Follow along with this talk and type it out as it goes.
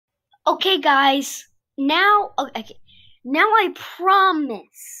Okay, guys. Now I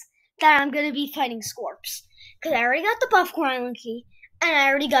promise that I'm gonna be fighting Skorps. Because I already got the Buffcore Island key, and I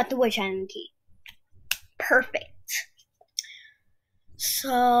already got the Witch Island key. Perfect.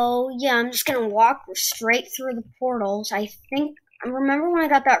 So, yeah, I'm just gonna walk straight through the portals. Remember when I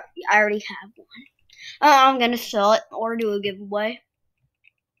got that? I already have one. I'm gonna sell it or do a giveaway.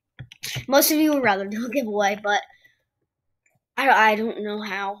 Most of you would rather do a giveaway, but I don't know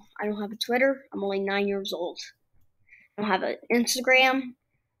how. I don't have a Twitter. I'm only 9 years old. I don't have an Instagram.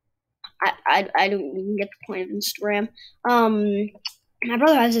 I don't even get the point of Instagram. My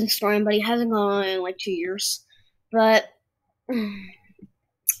brother has Instagram, but he hasn't gone on in like 2 years. But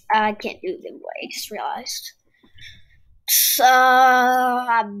I can't do a giveaway. I just realized. So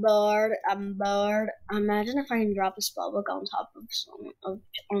I'm bored. Imagine if I can drop a spellbook on top of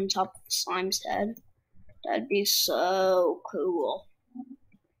Slime's head. That'd be so cool.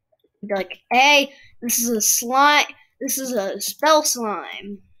 Be like, hey, this is a slime. This is a spell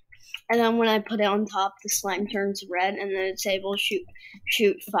slime. And then when I put it on top, the slime turns red, and then it's able to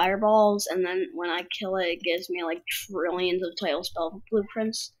shoot fireballs. And then when I kill it, it gives me like trillions of title spell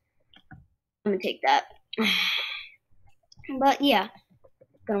blueprints. I'm gonna take that. But yeah,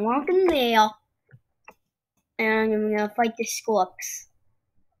 I'm gonna walk in the veil, and I'm gonna fight the skorps.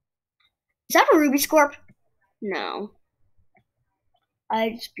 Is that a ruby skorp? No.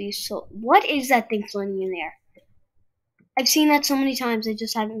 I'd just be so. What is that thing floating in there? I've seen that so many times, I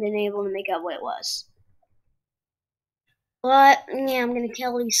just haven't been able to make out what it was. But, yeah, I'm gonna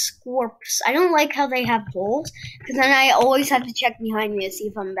kill these skorps. I don't like how they have holes, because then I always have to check behind me to see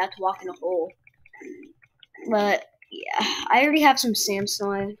if I'm about to walk in a hole. But, yeah, I already have some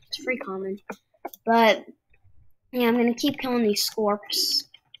sandstone. It's pretty common. But, yeah, I'm gonna keep killing these skorps.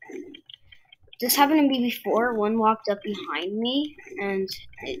 This happened to me before. One walked up behind me, and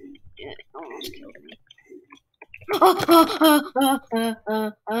it almost killed me. I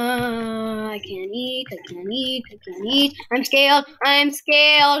can't eat. I'm scared. I'm very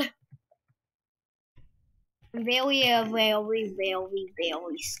scared.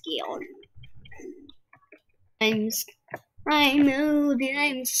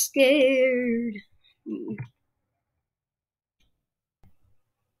 I'm scared.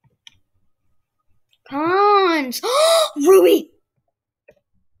 Cons! Ruby!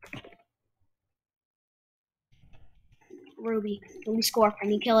 Ruby skorp. I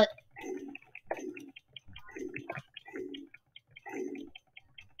need to kill it.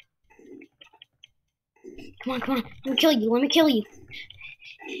 Come on. Let me kill you.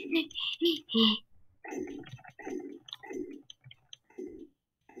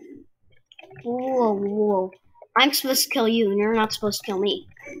 Whoa. I'm supposed to kill you, and you're not supposed to kill me.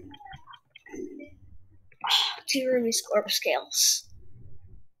 2 ruby skorp scales.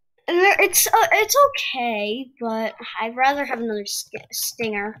 It's okay, but I'd rather have another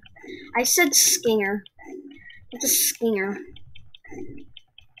stinger. I said skinger. It's a skinger.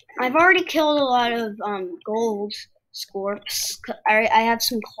 I've already killed a lot of gold skorps. I have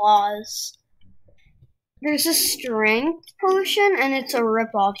some claws. There's a strength potion, and it's a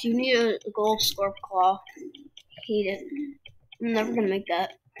ripoff. You need a gold skorp claw. Hate it. I'm never gonna make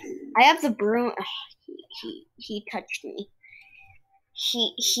that. I have the broom. He touched me.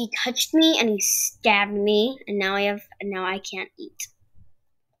 He touched me and he stabbed me, and now I can't eat.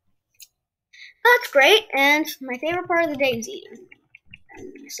 That's great, and my favorite part of the day is eating.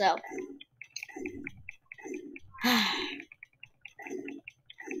 So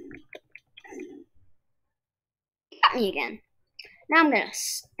got me again. Now I'm gonna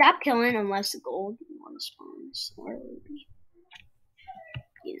stop killing unless the gold one spawns or ruby.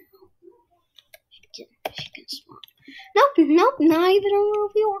 You know, she can spawn. Nope, not even a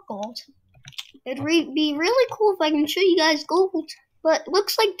ruby or gold. It'd be really cool if I can show you guys gold, but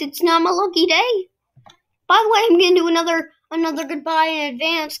looks like it's not my lucky day. By the way, I'm gonna do another goodbye in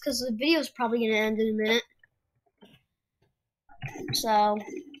advance because the video's probably gonna end in a minute. So,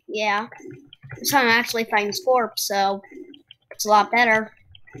 yeah. This time I'm actually fighting skorps, so it's a lot better.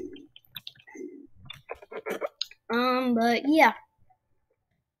 But yeah.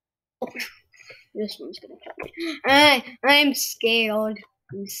 This one's gonna kill me. I'm scared.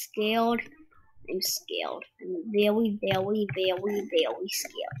 I'm very scared.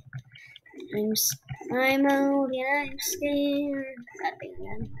 I'm old and I'm scared. That thing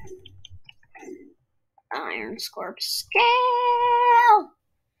again. Iron skorp scale.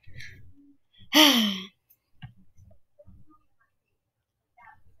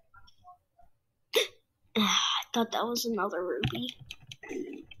 I thought that was another ruby.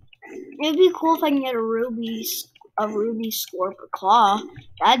 It'd be cool if I can get a ruby a ruby scorp or claw.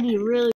 That'd be really